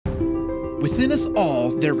Within us all,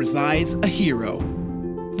 there resides a hero.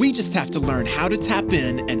 We just have to learn how to tap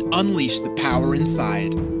in and unleash the power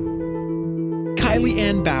inside. Kylie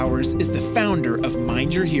Ann Bowers is the founder of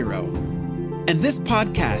Mind Your Hero. And this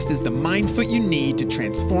podcast is the mindfoot you need to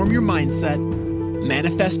transform your mindset,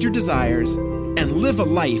 manifest your desires, and live a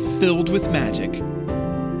life filled with magic.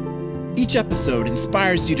 Each episode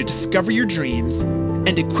inspires you to discover your dreams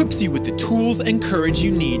and equips you with the tools and courage you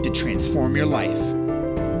need to transform your life.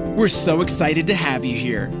 We're so excited to have you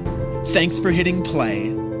here. Thanks for hitting play.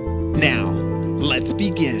 Now, let's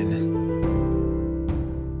begin.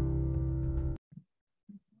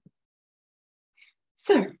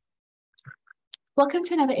 So, welcome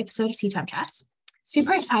to another episode of Tea Time Chats.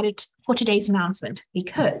 Super excited for today's announcement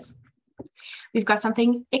because we've got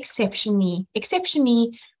something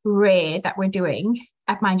exceptionally rare that we're doing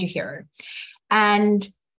at Mind Your Hero. And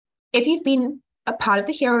if you've been a part of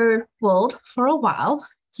the hero world for a while,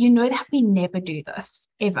 you know that we never do this,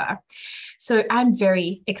 ever. So I'm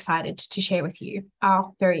very excited to share with you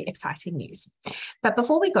our very exciting news. But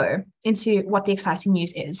before we go into what the exciting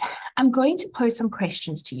news is, I'm going to pose some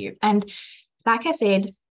questions to you. And like I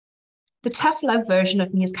said, the tough love version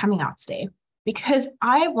of me is coming out today because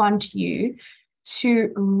I want you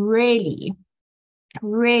to really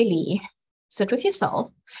sit with yourself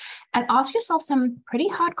and ask yourself some pretty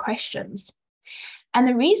hard questions. And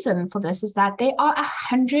the reason for this is that there are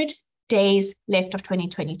 100 days left of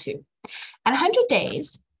 2022. And 100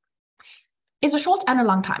 days is a short and a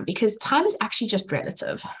long time because time is actually just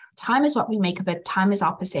relative. Time is what we make of it. Time is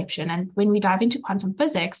our perception. And when we dive into quantum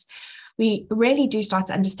physics, we really do start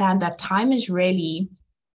to understand that time is really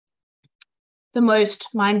the most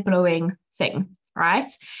mind-blowing thing, right?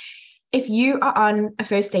 If you are on a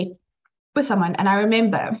first date with someone, and I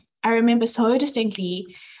remember so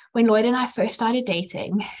distinctly when Lloyd and I first started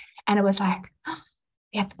dating, and it was like,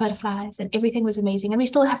 we had the butterflies and everything was amazing. And we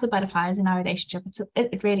still have the butterflies in our relationship.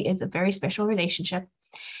 It really is a very special relationship.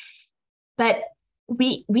 But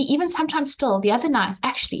we even sometimes still, the other night,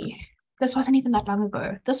 actually, this wasn't even that long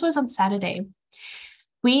ago. This was on Saturday.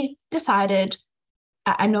 We decided,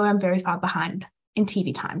 I know I'm very far behind in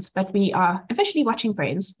TV times, but we are officially watching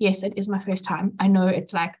Friends. Yes, it is my first time. I know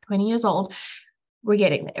it's like 20 years old. We're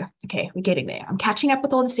getting there. Okay, we're getting there. I'm catching up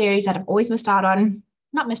with all the series that I've always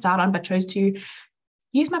not missed out on, but chose to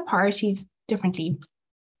use my priorities differently.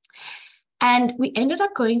 And we ended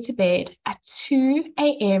up going to bed at 2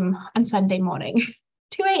 a.m. on Sunday morning,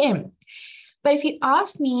 2 a.m. But if you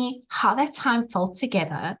asked me how that time felt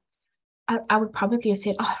together, I would probably have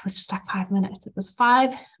said, it was just like 5 minutes. It was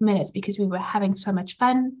 5 minutes because we were having so much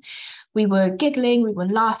fun. We were giggling, we were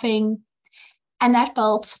laughing, and that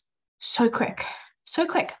felt so quick,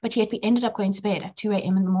 but yet we ended up going to bed at 2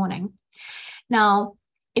 a.m. in the morning. Now,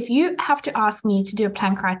 if you have to ask me to do a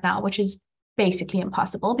plank right now, which is basically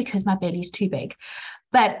impossible because my belly's too big,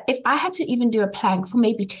 but if I had to even do a plank for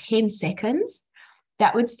maybe 10 seconds,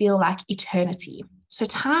 that would feel like eternity. So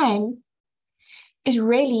time is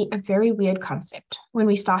really a very weird concept when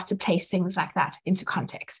we start to place things like that into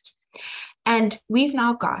context. And we've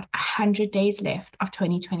now got 100 days left of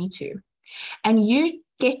 2022. And you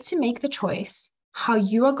get to make the choice how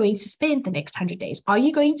you are going to spend the next 100 days. Are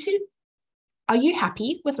you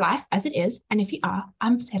happy with life as it is? And if you are,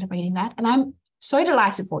 I'm celebrating that. And I'm so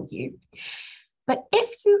delighted for you. But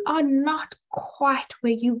if you are not quite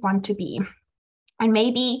where you want to be, and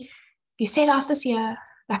maybe you set out this year,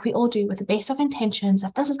 like we all do, with the best of intentions,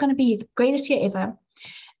 that this is going to be the greatest year ever.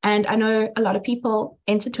 And I know a lot of people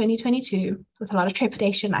enter 2022 with a lot of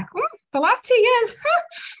trepidation, like, the last 2 years,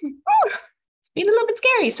 it's been a little bit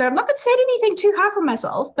scary. So I'm not going to set anything too high for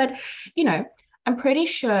myself. But, I'm pretty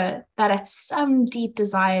sure that at some deep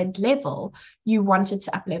desired level, you wanted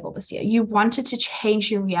to up-level this year. You wanted to change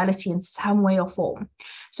your reality in some way or form.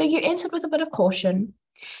 So you entered with a bit of caution.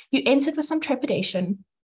 You entered with some trepidation.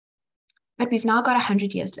 But we've now got 100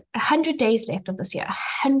 days left of this year,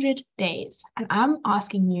 100 days. And I'm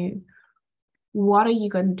asking you, what are you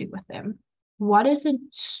going to do with them? What is the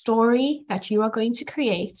story that you are going to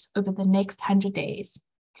create over the next 100 days?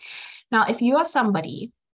 Now, if you are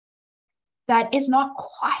somebody that is not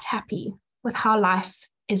quite happy with how life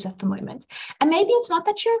is at the moment, and maybe it's not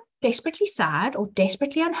that you're desperately sad or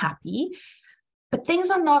desperately unhappy, but things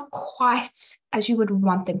are not quite as you would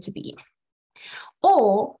want them to be.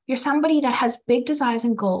 Or you're somebody that has big desires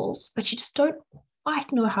and goals, but you just don't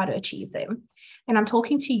quite know how to achieve them. And I'm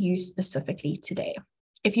talking to you specifically today.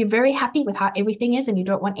 If you're very happy with how everything is and you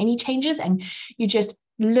don't want any changes and you're just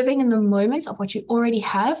living in the moment of what you already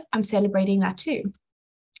have, I'm celebrating that too.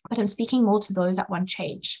 But I'm speaking more to those that want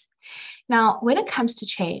change. Now, when it comes to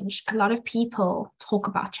change, a lot of people talk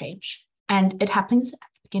about change. And it happens at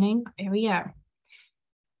the beginning of every year.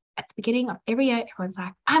 At the beginning of every year, everyone's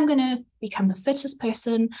like, I'm going to become the fittest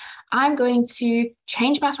person. I'm going to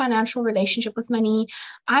change my financial relationship with money.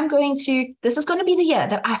 This is going to be the year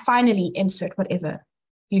that I finally insert whatever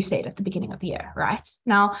you said at the beginning of the year, right?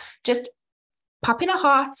 Now, just pop in a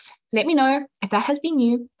heart. Let me know if that has been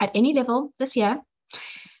you at any level this year.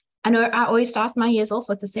 I know I always start my years off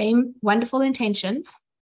with the same wonderful intentions,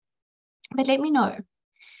 but let me know.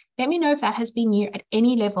 Let me know if that has been you at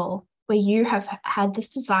any level where you have had this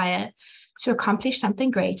desire to accomplish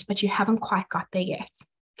something great, but you haven't quite got there yet.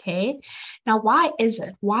 Okay. Now, why is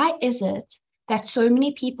it? Why is it that so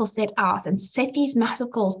many people set out and set these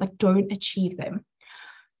massive goals, but don't achieve them?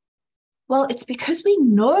 Well, it's because we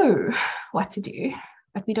know what to do,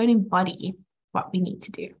 but we don't embody what we need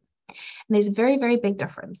to do. And there's a very, very big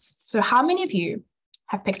difference. So how many of you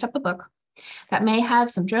have picked up a book that may have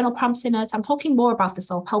some journal prompts in it? I'm talking more about the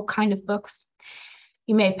self-help kind of books.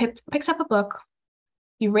 You may have picked up a book,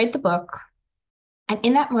 you read the book, and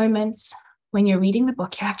in that moment, when you're reading the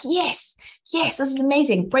book, you're like, yes, this is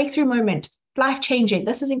amazing, breakthrough moment, life-changing,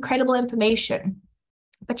 this is incredible information.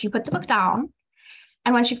 But you put the book down,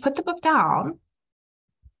 and once you've put the book down,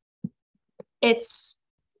 it's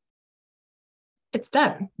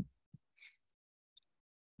done.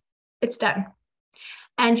 It's done.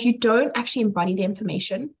 And you don't actually embody the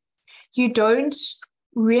information. You don't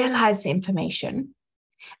realize the information.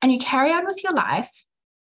 And you carry on with your life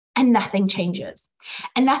and nothing changes.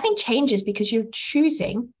 And nothing changes because you're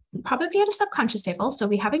choosing, probably at a subconscious level, so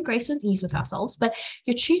we're having grace and ease with ourselves, but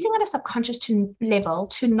you're choosing at a subconscious level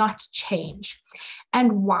to not change.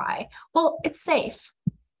 And why? Well, it's safe.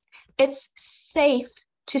 It's safe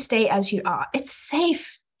to stay as you are. It's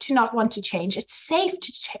safe to not want to change. It's safe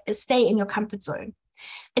to stay in your comfort zone.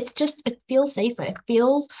 It's just, it feels safer. It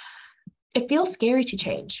feels scary to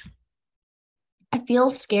change. It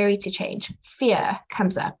feels scary to change. Fear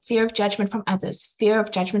comes up. Fear of judgment from others. Fear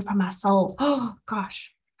of judgment from ourselves. Oh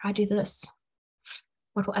gosh, if I do this,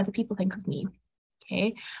 what will other people think of me?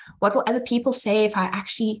 Okay. What will other people say if I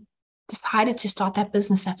actually decided to start that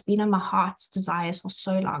business that's been on my heart's desires for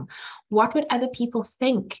so long? What would other people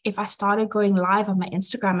think if I started going live on my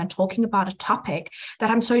Instagram and talking about a topic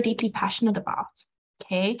that I'm so deeply passionate about?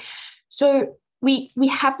 Okay. So we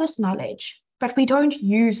have this knowledge, but we don't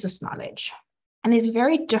use this knowledge. And there's a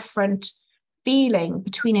very different feeling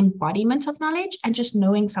between embodiment of knowledge and just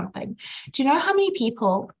knowing something. Do you know how many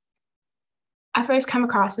people I first come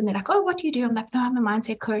across and they're like, oh, what do you do? I'm like, no, I'm a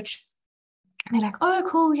mindset coach. And they're like, oh,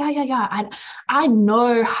 cool. Yeah. And I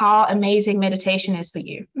know how amazing meditation is for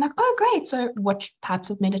you. I'm like, oh, great. So what types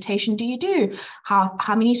of meditation do you do? How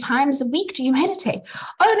many times a week do you meditate?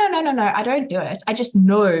 Oh, no. I don't do it. I just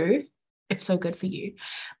know it's so good for you.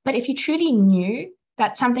 But if you truly knew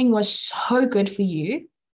that something was so good for you,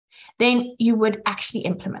 then you would actually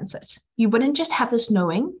implement it. You wouldn't just have this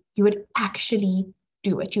knowing, you would actually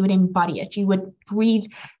do it. You would embody it. You would breathe,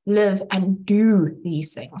 live, and do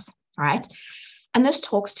these things, right? And this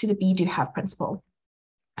talks to the be, do, have principle.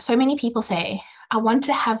 So many people say, I want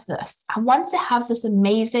to have this. I want to have this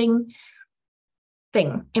amazing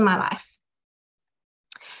thing in my life.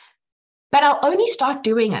 But I'll only start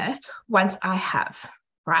doing it once I have,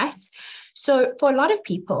 right? So for a lot of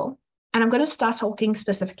people, and I'm going to start talking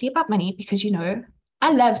specifically about money because, you know,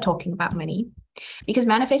 I love talking about money because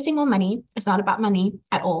manifesting more money is not about money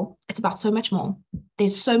at all. It's about so much more.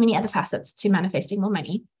 There's so many other facets to manifesting more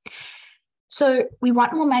money. So we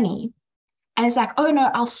want more money. And it's like, oh no,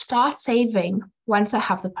 I'll start saving once I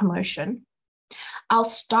have the promotion. I'll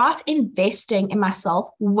start investing in myself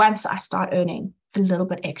once I start earning a little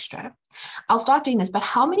bit extra. I'll start doing this. But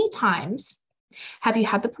how many times have you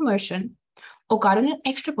had the promotion or gotten an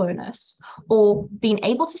extra bonus or been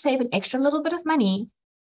able to save an extra little bit of money,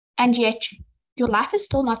 and yet your life is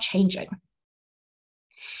still not changing?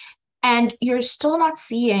 And you're still not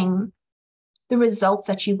seeing the results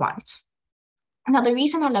that you want. Now, the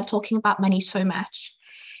reason I love talking about money so much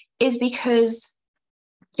is because,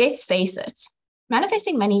 let's face it,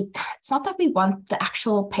 manifesting money, it's not that we want the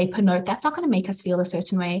actual paper note. That's not going to make us feel a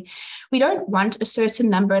certain way. We don't want a certain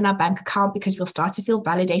number in our bank account because we'll start to feel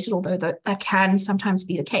validated, although that can sometimes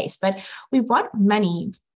be the case. But we want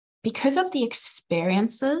money because of the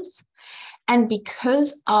experiences and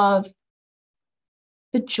because of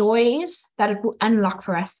the joys that it will unlock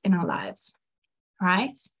for us in our lives,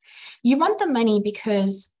 right? You want the money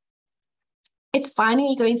because it's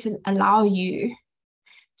finally going to allow you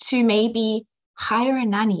to maybe hire a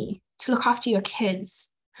nanny to look after your kids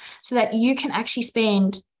so that you can actually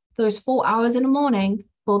spend those 4 hours in the morning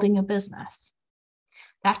building your business.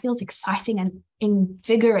 that feels exciting and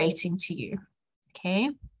invigorating to you. Okay.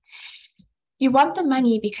 You want the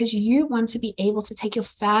money because you want to be able to take your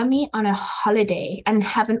family on a holiday and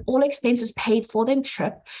have an all expenses paid for them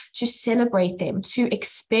trip to celebrate them, to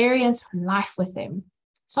experience life with them.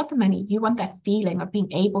 It's not the money. You want that feeling of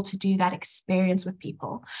being able to do that experience with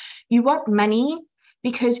people. You want money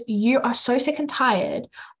because you are so sick and tired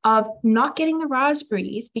of not getting the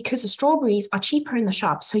raspberries because the strawberries are cheaper in the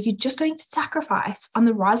shop. So you're just going to sacrifice on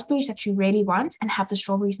the raspberries that you really want and have the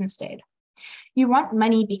strawberries instead. You want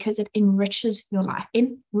money because it enriches your life,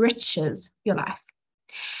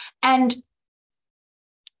 And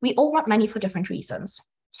we all want money for different reasons.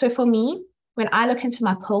 So for me, when I look into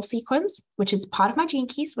my Pearl sequence, which is part of my Gene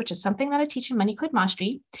Keys, which is something that I teach in Money Code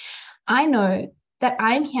Mastery, I know that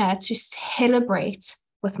I'm here to celebrate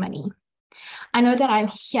with money. I know that I'm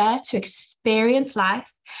here to experience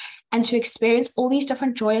life and to experience all these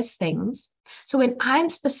different joyous things. So when I'm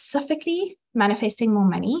specifically manifesting more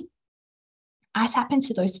money, I tap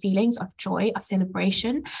into those feelings of joy, of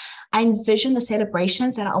celebration. I envision the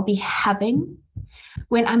celebrations that I'll be having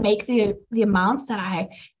when I make the amounts that I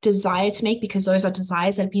desire to make, because those are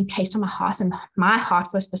desires that have been placed on my heart and my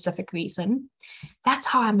heart for a specific reason. That's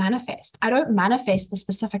how I manifest. I don't manifest the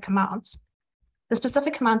specific amount. The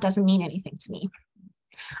specific amount doesn't mean anything to me.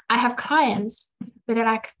 I have clients where they're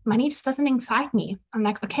like, money just doesn't excite me. I'm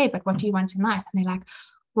like, okay, but what do you want in life? And they're like,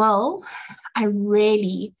 well, I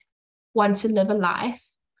really want to live a life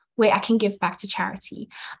where I can give back to charity.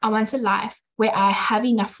 I want a life where I have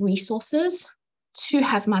enough resources to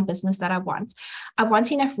have my business that I want. I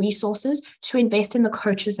want enough resources to invest in the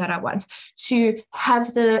coaches that I want, to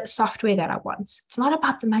have the software that I want. It's not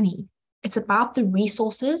about the money. It's about the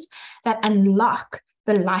resources that unlock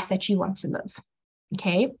the life that you want to live.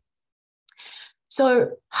 Okay. So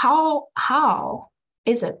how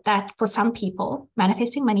is it that for some people,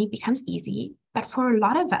 manifesting money becomes easy, but for a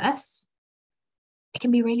lot of us, it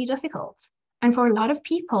can be really difficult. And for a lot of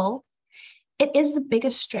people, it is the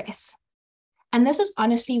biggest stress. And this is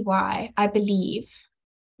honestly why I believe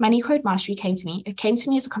Money Code Mastery came to me. It came to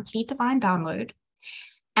me as a complete divine download.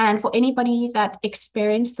 And for anybody that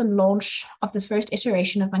experienced the launch of the first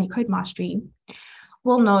iteration of Money Code Mastery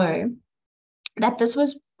will know that this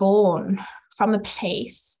was born from a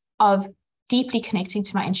place of deeply connecting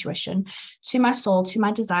to my intuition, to my soul, to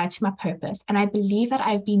my desire, to my purpose. And I believe that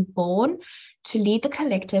I've been born to lead the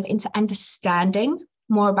collective into understanding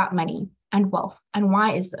more about money and wealth. And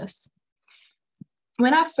why is this?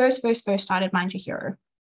 When I first started Mind Your Hero,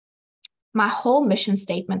 my whole mission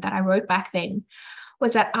statement that I wrote back then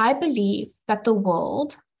was that I believe that the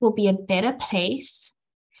world will be a better place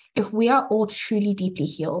if we are all truly deeply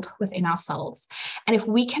healed within ourselves. And if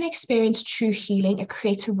we can experience true healing, it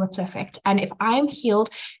creates a ripple effect. And if I am healed,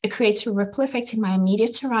 it creates a ripple effect in my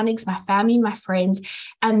immediate surroundings, my family, my friends,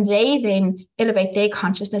 and they then elevate their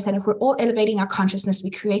consciousness. And if we're all elevating our consciousness, we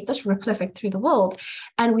create this ripple effect through the world,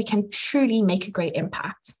 and we can truly make a great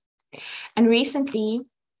impact. And recently,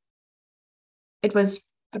 it was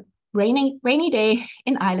rainy day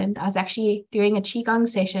in Ireland. I was actually doing a Qigong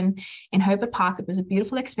session in Herbert Park. It was a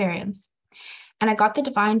beautiful experience. And I got the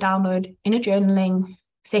divine download in a journaling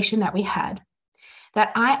session that we had,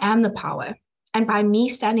 that I am the power. And by me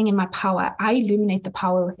standing in my power, I illuminate the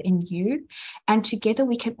power within you. And together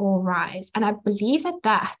we can all rise. And I believe that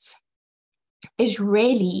that is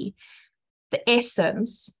really the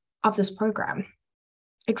essence of this program.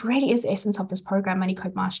 It really is the essence of this program, Money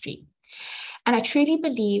Code Mastery. And I truly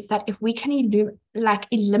believe that if we can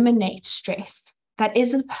eliminate stress, that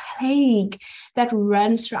is a plague that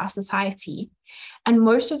runs through our society. And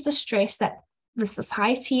most of the stress that the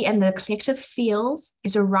society and the collective feels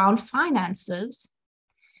is around finances.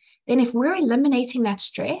 Then if we're eliminating that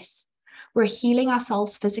stress, we're healing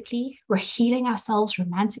ourselves physically, we're healing ourselves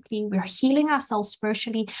romantically, we're healing ourselves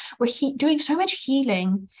spiritually, we're doing so much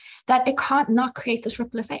healing that it can't not create this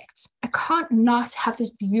ripple effect. It can't not have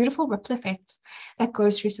this beautiful ripple effect that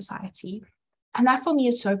goes through society. And that for me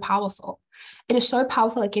is so powerful. It is so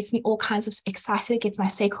powerful. It gets me all kinds of excited. It gets my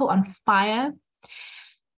sacral on fire.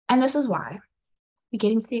 And this is why we're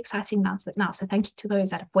getting to the exciting announcement now. So thank you to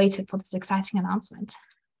those that have waited for this exciting announcement.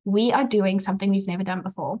 We are doing something we've never done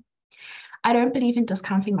before. I don't believe in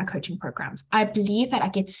discounting my coaching programs. I believe that I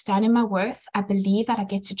get to stand in my worth. I believe that I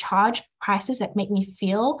get to charge prices that make me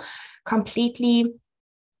feel completely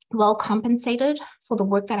well compensated for the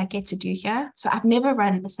work that I get to do here. So I've never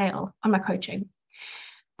run a sale on my coaching.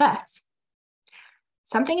 But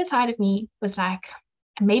something inside of me was like,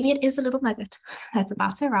 and maybe it is a little nugget that's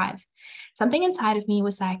about to arrive. Something inside of me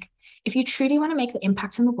was like, If you truly want to make the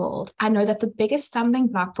impact in the world, I know that the biggest stumbling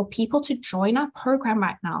block for people to join our program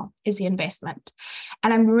right now is the investment.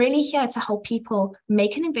 And I'm really here to help people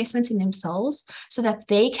make an investment in themselves so that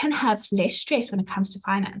they can have less stress when it comes to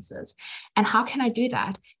finances. And how can I do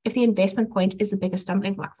that if the investment point is the biggest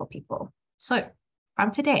stumbling block for people? So from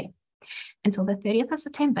today until the 30th of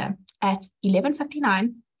September at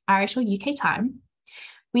 11:59 Irish or UK time,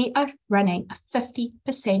 we are running a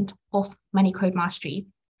 50% off Money Code Mastery.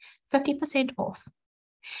 50% off.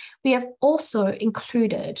 We have also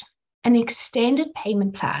included an extended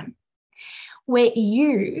payment plan where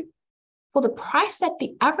you, for the price that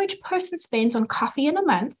the average person spends on coffee in a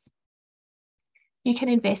month, you can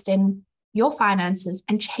invest in your finances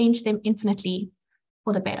and change them infinitely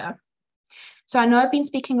for the better. So I know I've been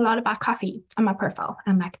speaking a lot about coffee on my profile.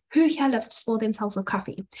 And I'm like, who here loves to spoil themselves with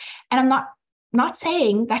coffee? And I'm not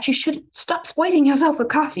saying that you should stop spoiling yourself with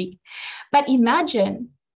coffee, but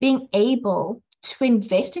imagine being able to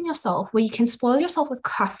invest in yourself where you can spoil yourself with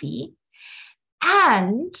coffee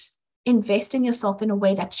and invest in yourself in a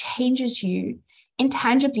way that changes you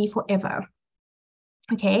intangibly forever.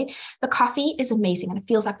 Okay, the coffee is amazing and it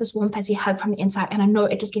feels like this warm, fuzzy hug from the inside. And I know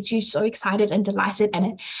it just gets you so excited and delighted.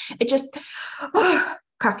 And it just,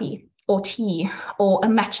 coffee or tea or a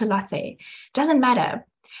matcha latte, doesn't matter.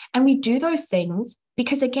 And we do those things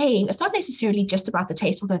because, again, it's not necessarily just about the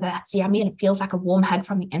taste, although that's yummy and it feels like a warm hug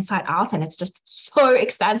from the inside out and it's just so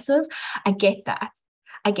expansive. I get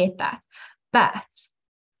that. But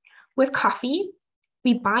with coffee,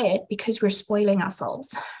 we buy it because we're spoiling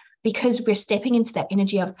ourselves, because we're stepping into that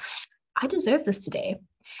energy of, I deserve this today.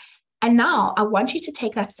 And now I want you to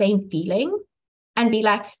take that same feeling and be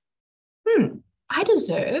like, I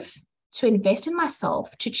deserve to invest in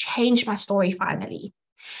myself to change my story finally,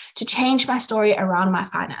 to change my story around my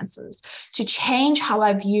finances, to change how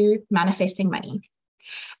I view manifesting money.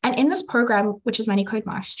 And in this program, which is Money Code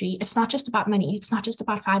Mastery, it's not just about money. It's not just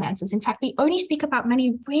about finances. In fact, we only speak about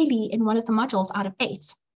money really in one of the modules out of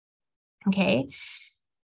 8. Okay.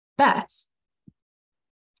 But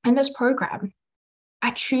in this program,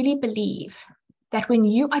 I truly believe that when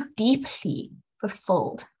you are deeply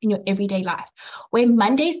fulfilled in your everyday life, when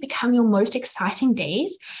Mondays become your most exciting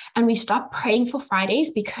days and we stop praying for Fridays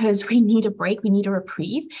because we need a break, we need a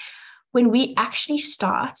reprieve, when we actually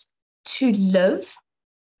start to live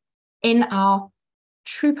in our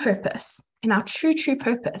true purpose,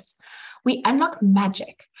 we unlock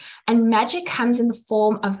magic. And magic comes in the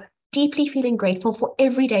form of deeply feeling grateful for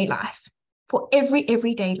everyday life, for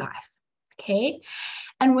everyday life, okay?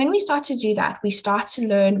 And when we start to do that, we start to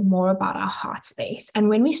learn more about our heart space. And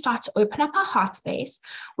when we start to open up our heart space,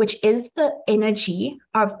 which is the energy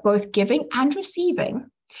of both giving and receiving,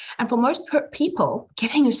 and for most people,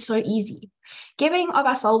 giving is so easy. Giving of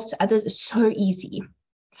ourselves to others is so easy.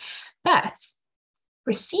 But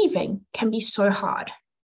receiving can be so hard.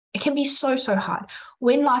 It can be so hard.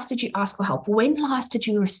 When last did you ask for help? When last did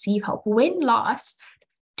you receive help? When last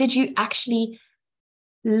did you actually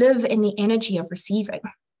live in the energy of receiving?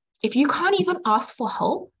 If you can't even ask for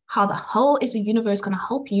help, how the hell is the universe going to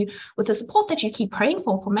help you with the support that you keep praying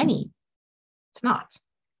for money? It's not.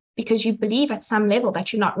 Because you believe at some level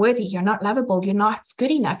that you're not worthy, you're not lovable, you're not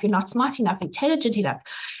good enough, you're not smart enough, intelligent enough.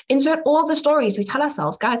 Insert all the stories we tell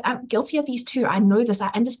ourselves. Guys, I'm guilty of these too. I know this. I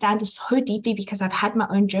understand this so deeply because I've had my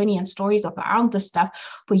own journey and stories around this stuff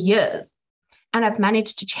for years. And I've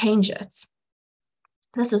managed to change it.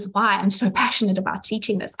 This is why I'm so passionate about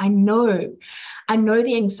teaching this. I know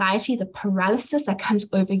the anxiety, the paralysis that comes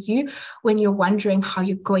over you when you're wondering how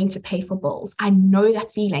you're going to pay for bills. I know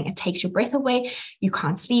that feeling. It takes your breath away. You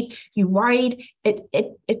can't sleep. You're worried.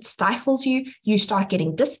 It stifles you. You start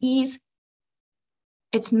getting dis-ease.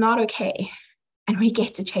 It's not okay. And we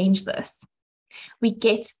get to change this. We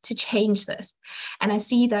get to change this. And I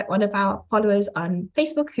see that one of our followers on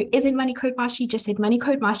Facebook who is in Money Code Mastery just said, Money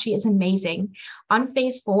Code Mastery is amazing. On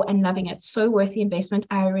phase 4 and loving it. So worth the investment.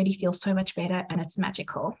 I already feel so much better and it's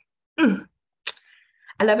magical.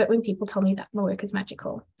 I love it when people tell me that my work is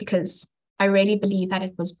magical because I really believe that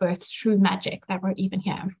it was birthed through magic that we're even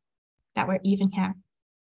here.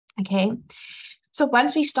 Okay. So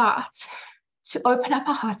once we start to open up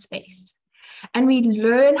our heart space and we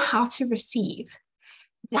learn how to receive,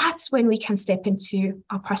 that's when we can step into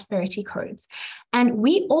our prosperity codes. And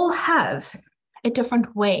we all have a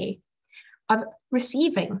different way of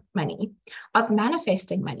receiving money, of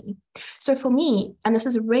manifesting money. So for me, and this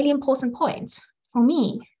is a really important point, for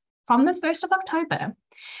me, from the 1st of October,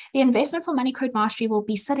 the investment for Money Code Mastery will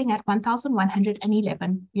be sitting at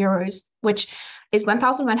 1,111 euros, which is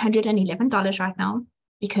 $1,111 right now,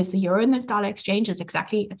 because the euro and the dollar exchange is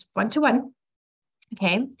exactly, it's 1 to 1.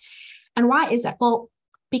 Okay. And why is that? Well,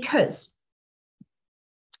 because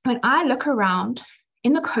when I look around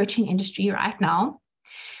in the coaching industry right now,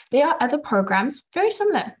 there are other programs very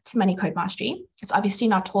similar to Money Code Mastery. It's obviously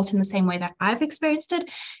not taught in the same way that I've experienced it,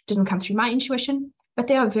 didn't come through my intuition, but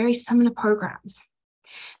they are very similar programs.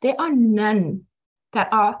 There are none that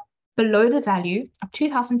are below the value of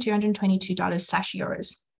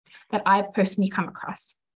 $2,222/euros that I personally come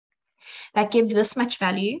across that give this much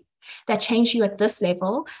value, that change you at this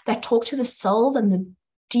level, that talk to the cells and the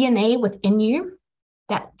DNA within you,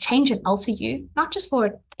 that change and alter you, not just for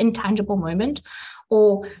an intangible moment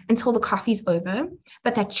or until the coffee's over,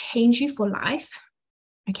 but that change you for life.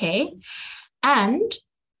 Okay. And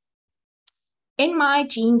in my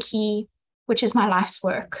Gene Key, which is my life's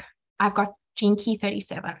work, I've got Gene Key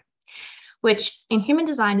 37, which in human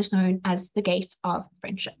design is known as the gate of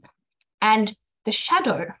friendship. And the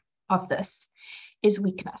shadow of this is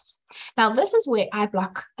weakness. Now, this is where I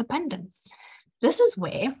block abundance. This is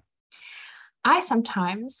where I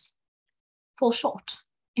sometimes fall short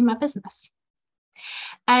in my business.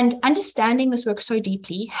 And understanding this work so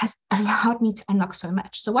deeply has allowed me to unlock so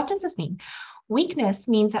much. So what does this mean? Weakness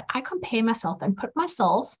means that I compare myself and put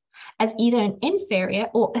myself as either an inferior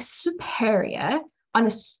or a superior on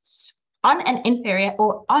an inferior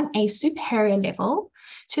or on a superior level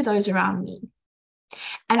to those around me.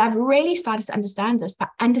 And I've really started to understand this by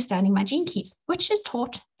understanding my gene keys, which is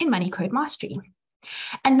taught in Money Code Mastery.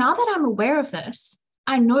 And now that I'm aware of this,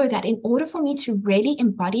 I know that in order for me to really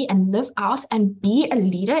embody and live out and be a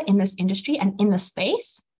leader in this industry and in this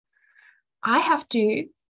space, I have to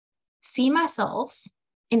see myself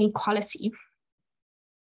in equality.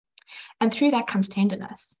 And through that comes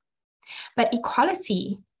tenderness. But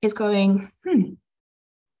equality is going,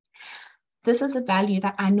 this is a value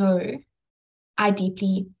that I know I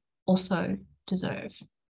deeply also deserve.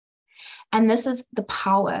 And this is the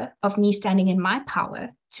power of me standing in my power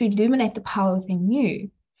to illuminate the power within you.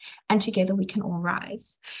 And together we can all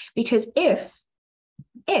rise. Because if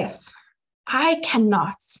I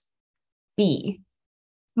cannot be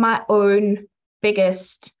my own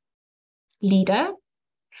biggest leader,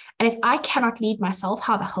 and if I cannot lead myself,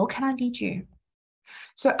 how the hell can I lead you?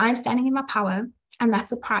 So I'm standing in my power, and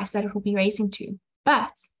that's the price that it will be raising to.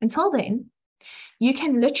 But until then, you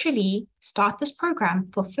can literally start this program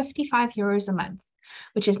for 55 euros a month,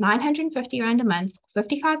 which is 950 Rand a month,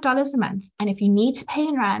 $55 a month. And if you need to pay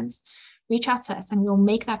in Rands, reach out to us and we'll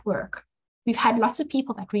make that work. We've had lots of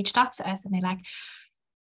people that reached out to us and they're like,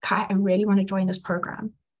 Kai, I really want to join this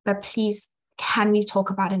program, but please, can we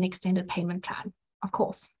talk about an extended payment plan? Of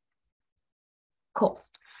course. Of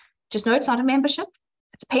course. Just know it's not a membership,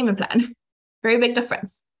 it's a payment plan. Very big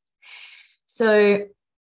difference. So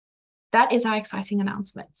that is our exciting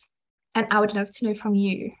announcement. And I would love to know from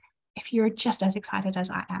you if you're just as excited as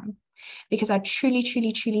I am, because I truly,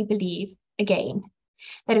 truly, truly believe, again,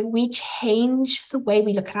 that if we change the way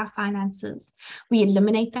we look at our finances, we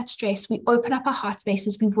eliminate that stress, we open up our heart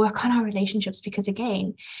spaces, we work on our relationships, because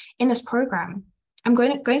again, in this program, I'm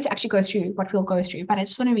going to actually go through what we'll go through, but I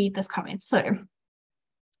just want to read this comment. So,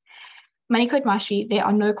 Money Code Mastery, there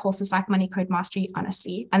are no courses like Money Code Mastery,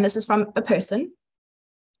 honestly. And this is from a person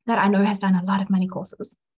that I know has done a lot of money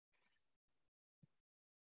courses.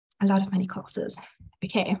 A lot of money courses.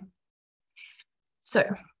 Okay. So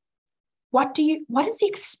what is the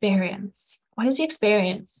experience? What is the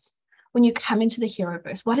experience when you come into the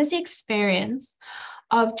Heroverse? What is the experience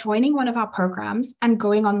of joining one of our programs and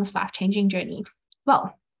going on this life-changing journey?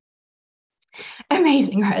 Well,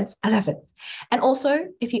 amazing, right? I love it. And also,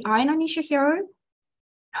 if you are an Anisha Hero, know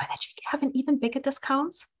that you have an even bigger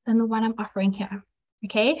discount than the one I'm offering here.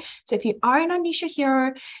 Okay, so if you are an Anisha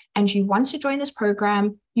Hero and you want to join this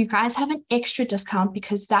program, you guys have an extra discount,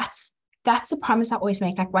 because that's the promise I always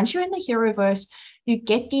make. Like, once you're in the Heroverse, you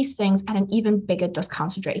get these things at an even bigger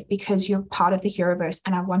discounted rate because you're part of the Heroverse,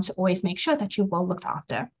 and I want to always make sure that you're well looked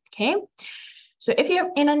after. Okay, so if you're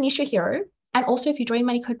in Anisha Hero, and also if you join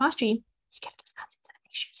Money Code Mastery, you get a discount into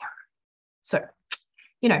Anisha Hero. So,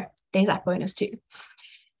 there's that bonus too.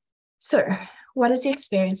 So what is the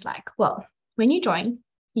experience like? Well, when you join,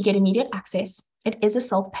 you get immediate access. It is a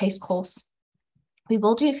self-paced course. We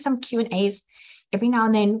will do some Q&As every now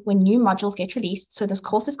and then when new modules get released. So this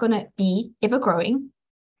course is going to be ever growing.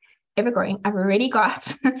 I've already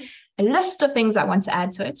got a list of things I want to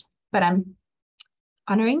add to it, but I'm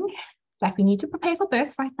honoring that we need to prepare for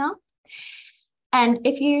birth right now. And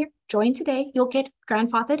if you join today, you'll get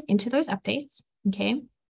grandfathered into those updates. Okay,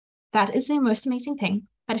 that is the most amazing thing.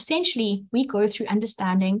 But essentially, we go through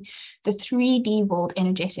understanding the 3D world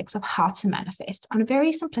energetics of how to manifest on a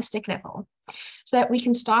very simplistic level so that we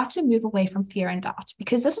can start to move away from fear and doubt.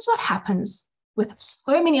 Because this is what happens with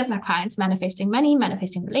so many of my clients manifesting money,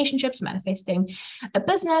 manifesting relationships, manifesting a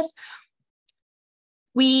business.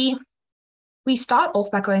 We start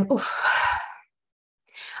off by going, "Oof,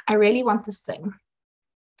 I really want this thing."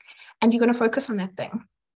 And you're going to focus on that thing.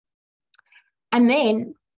 And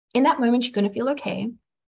then in that moment, you're going to feel okay.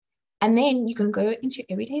 And then you're going to go into your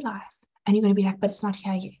everyday life and you're going to be like, "But it's not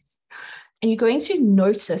here yet." And you're going to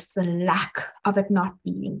notice the lack of it not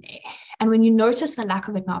being there. And when you notice the lack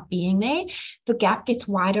of it not being there, the gap gets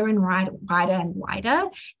wider and wider and wider.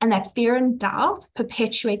 And that fear and doubt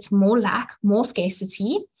perpetuates more lack, more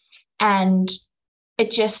scarcity, and it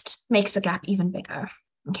just makes the gap even bigger.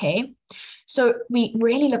 Okay. So we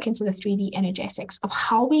really look into the 3D energetics of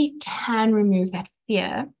how we can remove that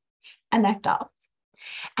fear and that doubt.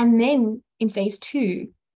 And then in phase 2,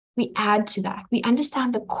 we add to that. We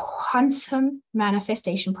understand the quantum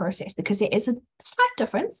manifestation process because there is a slight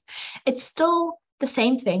difference. It's still the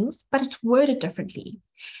same things, but it's worded differently.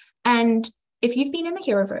 And if you've been in the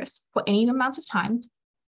Heroverse for any amount of time,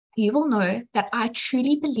 you will know that I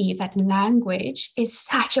truly believe that language is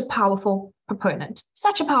such a powerful proponent.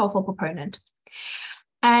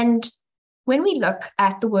 And when we look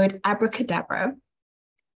at the word abracadabra,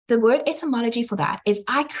 the word etymology for that is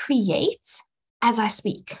I create as I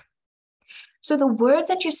speak. So the words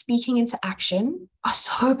that you're speaking into action are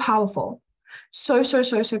so powerful. So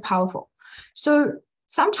powerful. So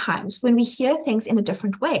sometimes when we hear things in a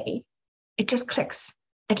different way, it just clicks.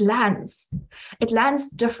 It lands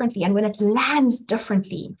differently. And when it lands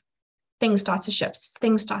differently, things start to shift,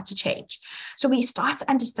 things start to change. So we start to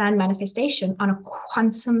understand manifestation on a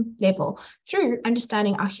quantum level through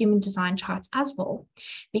understanding our human design charts as well.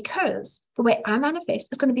 Because the way I manifest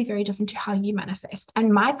is going to be very different to how you manifest.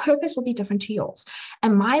 And my purpose will be different to yours.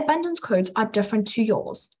 And my abundance codes are different to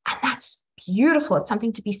yours. And that's beautiful. It's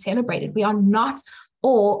something to be celebrated. We are not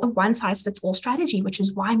all a one-size-fits-all strategy, which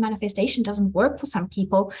is why manifestation doesn't work for some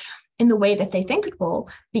people in the way that they think it will,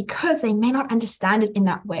 because they may not understand it in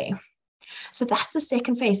that way. So that's the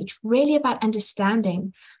second phase. It's really about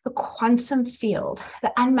understanding the quantum field,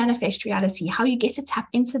 the unmanifest reality, how you get to tap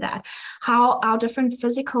into that, how our different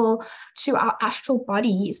physical to our astral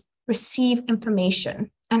bodies receive information,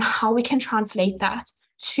 and how we can translate that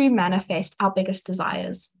to manifest our biggest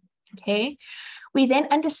desires. Okay. We then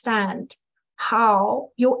understand how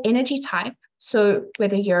your energy type, so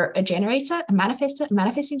whether you're a generator, a manifestor, a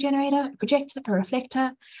manifesting generator, a projector, a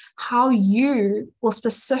reflector, how you will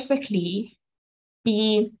specifically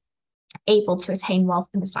be able to attain wealth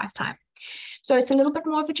in this lifetime. So it's a little bit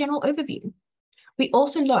more of a general overview. We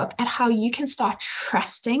also look at how you can start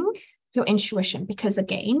trusting your intuition, because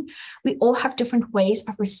again, we all have different ways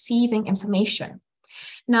of receiving information.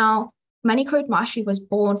 Now, Money Code Mastery was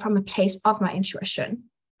born from a place of my intuition.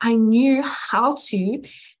 I knew how to,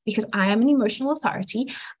 because I am an emotional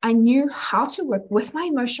authority, I knew how to work with my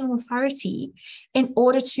emotional authority in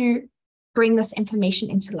order to bring this information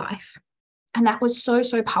into life. And that was so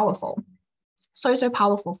powerful. So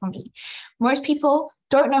powerful for me. Most people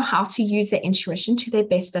don't know how to use their intuition to their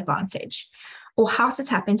best advantage, or how to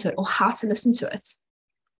tap into it, or how to listen to it,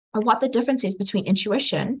 or what the difference is between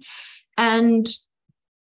intuition and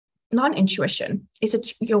non-intuition. Is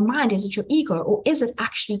it your mind? Is it your ego? Or is it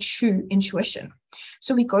actually true intuition?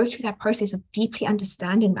 So we go through that process of deeply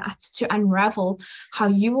understanding that to unravel how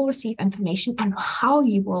you will receive information and how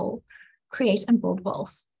you will create and build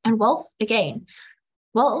wealth. And wealth, again,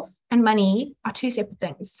 wealth and money are two separate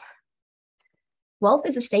things. Wealth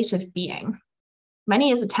is a state of being.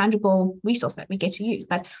 Money is a tangible resource that we get to use,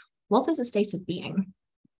 but wealth is a state of being.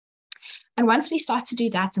 And once we start to do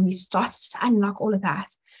that and we've started to unlock all of that,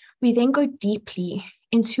 we then go deeply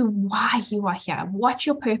into why you are here, what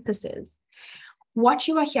your purpose is, what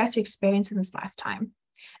you are here to experience in this lifetime.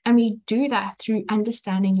 And we do that through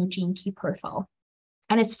understanding your gene key profile.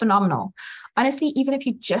 And it's phenomenal. Honestly, even if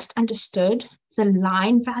you just understood the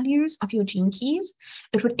line values of your gene keys,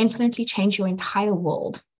 it would infinitely change your entire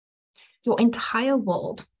world. Your entire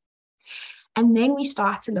world. And then we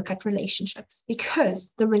start to look at relationships,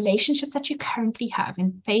 because the relationships that you currently have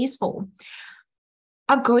in phase 4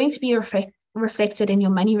 are going to be reflected in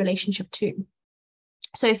your money relationship too.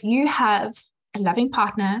 So if you have a loving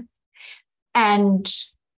partner and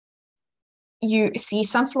you see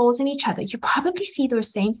some flaws in each other, you probably see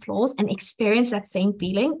those same flaws and experience that same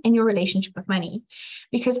feeling in your relationship with money,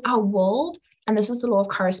 because our world, and this is the law of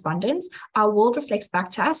correspondence, our world reflects back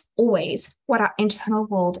to us always what our internal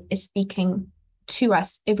world is speaking to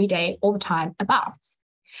us every day, all the time about.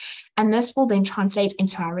 And this will then translate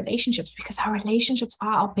into our relationships, because our relationships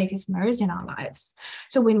are our biggest mirrors in our lives.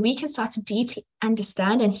 So when we can start to deeply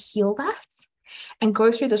understand and heal that and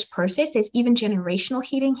go through this process, there's even generational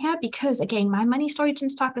healing here, because again, my money story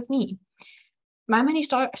didn't start with me. My money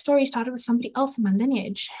story started with somebody else in my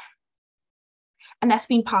lineage. And that's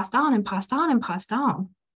been passed down and passed down and passed down.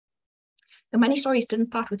 The money stories didn't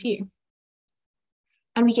start with you.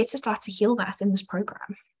 And we get to start to heal that in this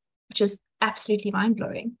program, which is absolutely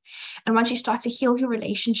mind-blowing. And once you start to heal your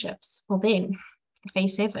relationships, well then, in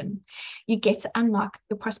phase 7, you get to unlock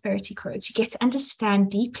your prosperity codes. You get to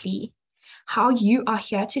understand deeply how you are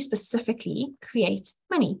here to specifically create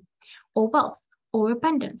money or wealth or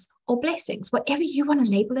abundance or blessings, whatever you want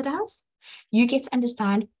to label it as. You get to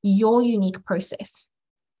understand your unique process.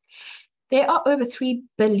 There are over 3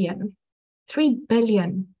 billion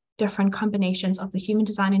different combinations of the Human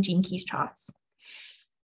Design and Gene Keys charts.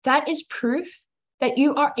 That is proof that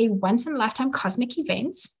you are a once-in-a-lifetime cosmic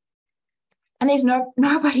event, and there's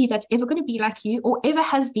nobody that's ever going to be like you or ever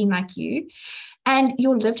has been like you. And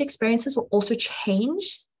your lived experiences will also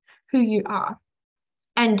change who you are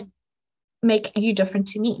and make you different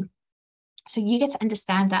to me. So you get to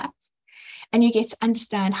understand that, and you get to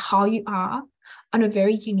understand how you are on a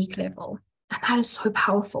very unique level. And that is so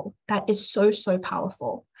powerful. That is so, so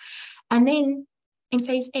powerful. And then in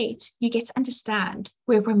phase 8, you get to understand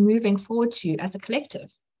where we're moving forward to as a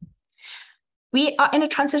collective. We are in a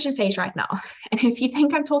transition phase right now. And if you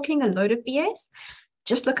think I'm talking a load of BS,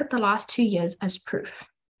 just look at the last 2 years as proof.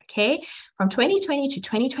 Okay, from 2020 to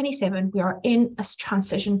 2027, we are in a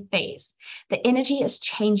transition phase. The energy is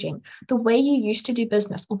changing. The way you used to do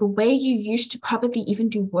business, or the way you used to probably even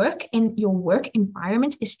do work in your work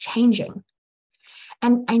environment, is changing.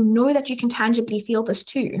 And I know that you can tangibly feel this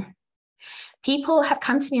too. People have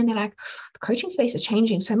come to me and they're like, the coaching space is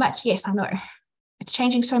changing so much. Yes, I know. It's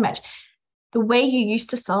changing so much. The way you used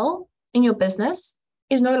to sell in your business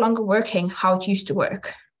is no longer working how it used to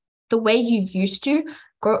work. The way you used to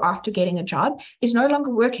go after getting a job is no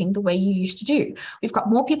longer working the way you used to do. We've got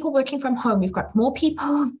more people working from home. We've got more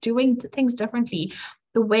people doing things differently.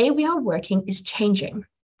 The way we are working is changing.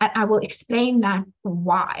 And I will explain that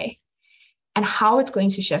why and how it's going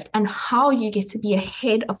to shift and how you get to be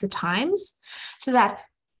ahead of the times, so that it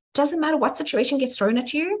doesn't matter what situation gets thrown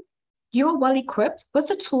at you, you are well equipped with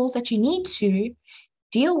the tools that you need to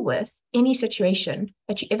deal with any situation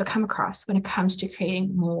that you ever come across when it comes to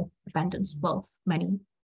creating more abundance, wealth, money.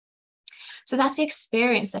 So that's the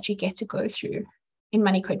experience that you get to go through in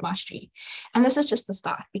Money Code Mastery. And this is just the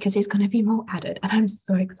start, because there's going to be more added, and I'm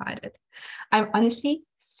so excited. I'm honestly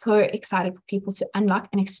so excited for people to unlock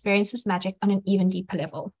and experience this magic on an even deeper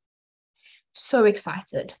level. So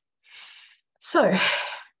excited. So,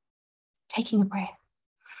 taking a breath.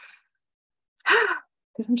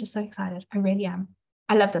 Because I'm just so excited. I really am.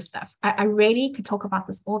 I love this stuff. I really could talk about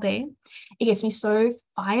this all day. It gets me so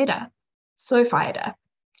fired up, so fired up.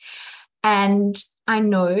 And I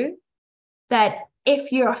know that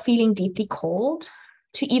if you are feeling deeply called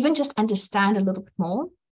to even just understand a little bit more,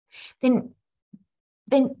 then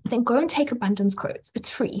go and take Abundance Codes. It's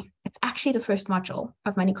free. It's actually the first module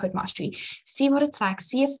of Money Code Mastery. See what it's like.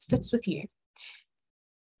 See if it fits with you.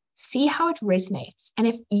 See how it resonates. And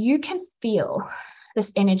if you can feel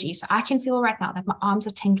this energy, so I can feel right now that my arms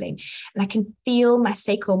are tingling, and I can feel my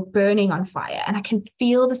sacral burning on fire, and I can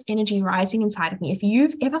feel this energy rising inside of me. If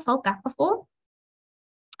you've ever felt that before,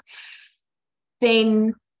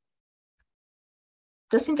 then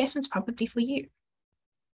this investment's probably for you.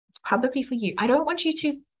 It's probably for you. I don't want you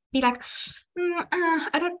to be like,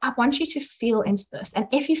 I want you to feel into this. And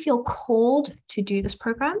if you feel called to do this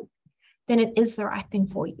program, then it is the right thing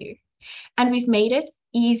for you. And we've made it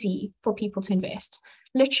easy for people to invest.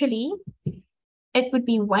 Literally, it would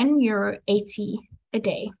be €1.80 a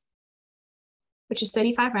day, which is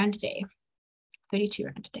 35 Rand a day, 32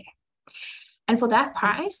 Rand a day. And for that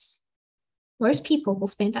price, most people will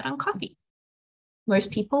spend that on coffee.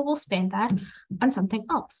 Most people will spend that on something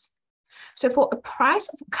else. So for a price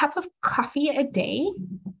of a cup of coffee a day,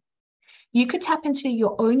 you could tap into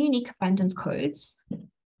your own unique abundance codes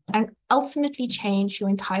and ultimately change your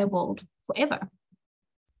entire world forever.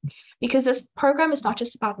 Because this program is not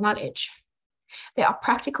just about knowledge. There are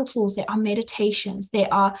practical tools, there are meditations,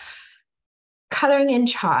 there are coloring in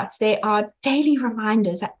charts, there are daily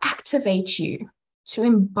reminders that activate you to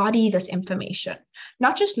embody this information,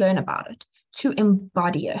 not just learn about it, to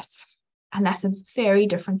embody it. And that's a very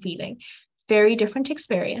different feeling, very different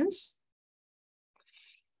experience.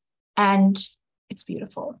 And it's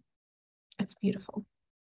beautiful. It's beautiful.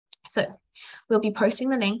 So we'll be posting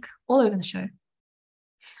the link all over the show.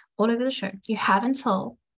 All over the show. You have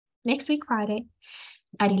until next week, Friday,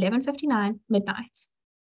 at 11:59 midnight,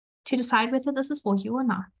 to decide whether this is for you or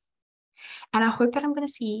not. And I hope that I'm going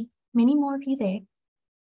to see many more of you there.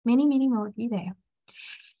 Many, many more of you there.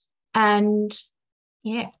 And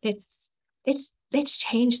yeah, let's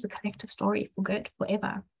change the collective story for good,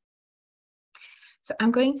 forever. So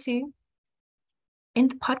I'm going to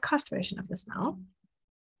end the podcast version of this now.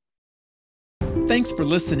 Thanks for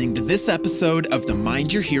listening to this episode of the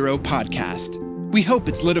Mind Your Hero podcast. We hope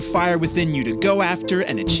it's lit a fire within you to go after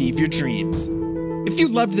and achieve your dreams. If you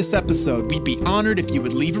loved this episode, we'd be honored if you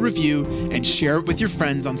would leave a review and share it with your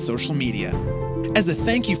friends on social media. As a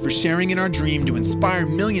thank you for sharing in our dream to inspire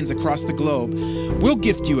millions across the globe, we'll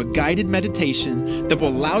gift you a guided meditation that will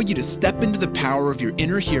allow you to step into the power of your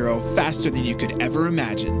inner hero faster than you could ever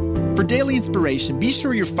imagine. For daily inspiration, be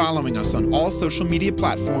sure you're following us on all social media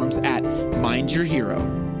platforms at Mind Your Hero.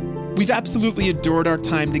 We've absolutely adored our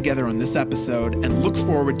time together on this episode and look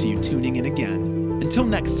forward to you tuning in again. Until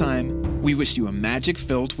next time, we wish you a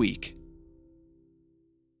magic-filled week.